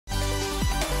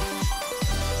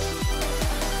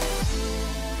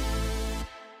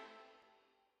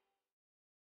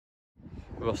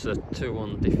Russ, a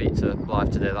 2-1 defeat to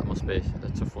Blyth today, that must be a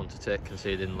tough one to take,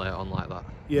 conceding late on like that.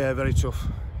 Yeah, very tough,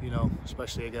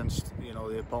 especially against,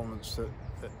 the opponents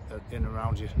that are in and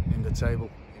around you in the table.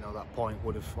 That point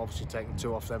would have obviously taken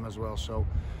 2 off them as well, so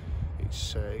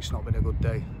it's not been a good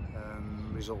day.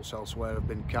 Results elsewhere have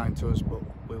been kind to us, but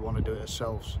we want to do it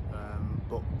ourselves.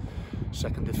 But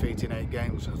second defeat in 8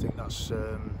 games, I think that's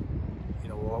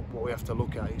what we have to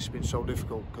look at. It's been so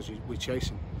difficult because we're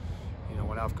chasing.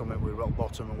 When I've come in, we rock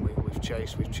bottom and we've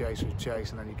chased, and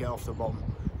then you get off the bottom,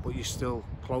 but you're still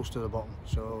close to the bottom.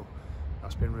 So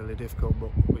that's been really difficult, but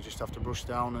we just have to brush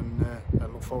down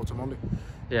and look forward to Monday.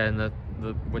 Yeah, and the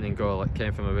winning goal, it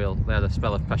came from they had a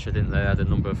spell of pressure, didn't they? They had a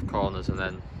number of corners, and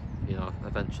then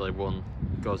eventually one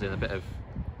goes in a bit of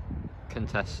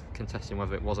contesting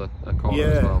whether it was a corner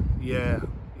as well. Yeah,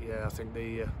 I think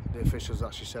the officials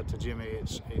actually said to Jimmy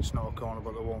it's not a corner,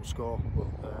 but they won't score. But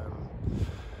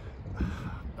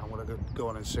I'm going to go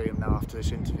on and see him now after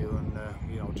this interview, and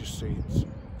just see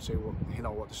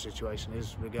what the situation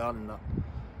is regarding that,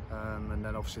 and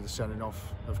then obviously the sending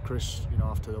off of Chris,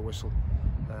 after the whistle.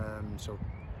 So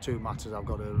 2 matters I've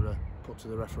got to put to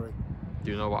the referee.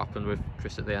 Do you know what happened with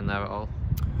Chris at the end there at all?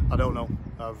 I don't know.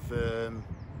 I'm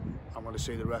going to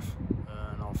see the ref,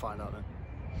 and I'll find out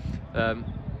then.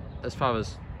 As far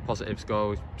as positives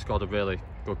go, we scored a really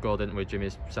good goal, didn't we?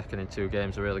 Jimmy's second in 2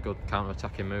 games, a really good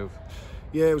counter-attacking move.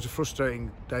 Yeah, it was a frustrating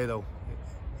day though.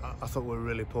 I thought we were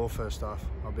really poor first half.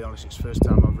 I'll be honest, it's the first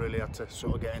time I've really had to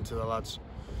sort of get into the lads,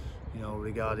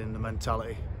 regarding the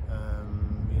mentality.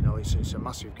 It's a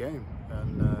massive game,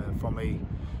 and for me,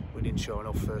 we didn't show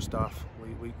enough first half.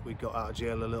 We got out of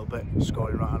jail a little bit,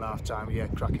 scoring right on half time. Yeah,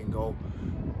 cracking goal,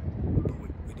 but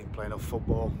we didn't play enough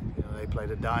football. They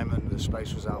played a diamond, the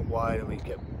space was out wide, and we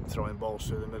kept throwing balls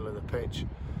through the middle of the pitch.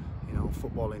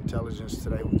 Football intelligence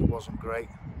today wasn't great.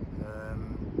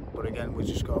 But again, we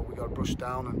got to brush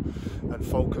down and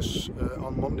focus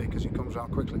on Monday, because it comes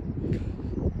around quickly.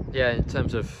 Yeah, in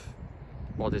terms of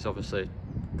bodies, obviously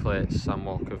Clates, Sam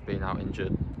Walker have been out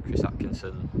injured. Chris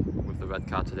Atkinson with the red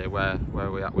card today. Where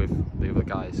are we at with the other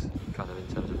guys, kind of in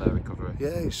terms of their recovery? Yeah,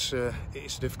 it's a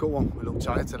difficult one. We look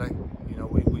tired today.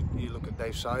 You look at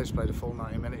Dave Sayers, played a full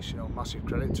 90 minutes. Massive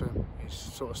credit to him. He's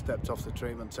sort of stepped off the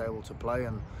treatment table to play,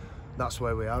 and that's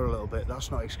where we are a little bit.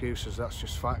 That's not excuses. That's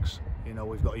just facts.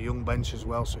 We've got a young bench as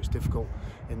well, so it's difficult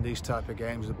in these type of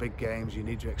games, the big games. You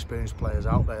need your experienced players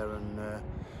out there, and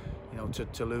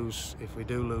to lose, if we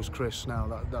do lose Chris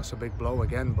now, that's a big blow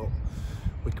again. But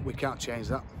we can't change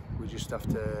that. We just have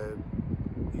to,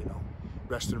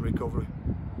 rest and recovery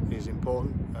is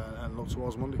important, and look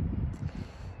towards Monday.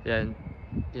 Yeah, and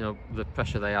the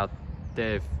pressure they had,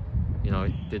 Dave, he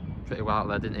did pretty well out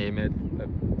there, didn't he? He made a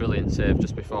brilliant save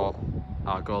just before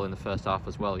our goal in the first half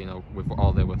as well. With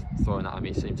all they were throwing at him,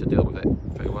 he seemed to deal with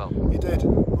it pretty well. He did,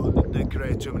 but they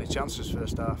created too many chances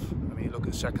first half. I mean, look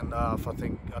at second half. I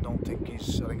think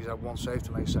he's had 1 save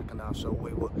to make second half. So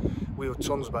we were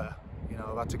tons better.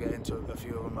 I've had to get into a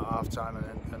few of them at half time and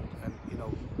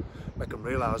make them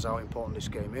realise how important this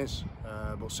game is.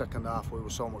 But second half we were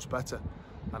so much better,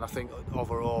 and I think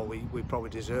overall we probably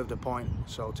deserved a point.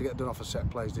 So to get done off a set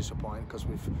play is disappointing, because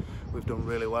we've done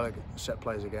really well at set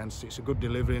plays against. It's a good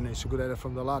delivery and it's a good header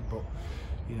from the lad, but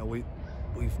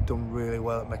we've done really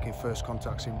well at making first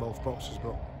contacts in both boxes.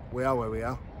 But we are where we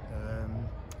are,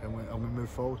 and we move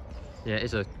forward. Yeah, it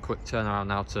is a quick turnaround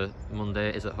now to Monday.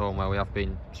 It is at home, where we have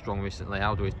been strong recently.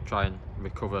 How do we try and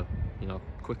recover,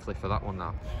 quickly for that one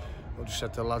now? I just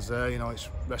said to the lads there, it's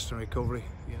rest and recovery.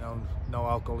 No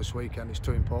alcohol this weekend. It's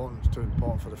too important. It's too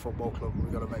important for the football club.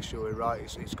 We've got to make sure we're right.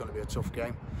 It's going to be a tough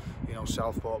game.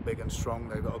 Southport big and strong.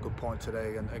 They've got a good point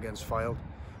today against Fylde.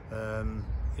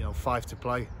 5 to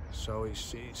play. So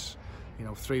it's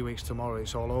 3 weeks tomorrow.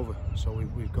 It's all over. So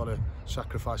we've got to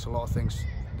sacrifice a lot of things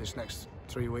this next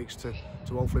 3 weeks to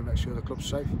hopefully make sure the club's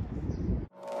safe.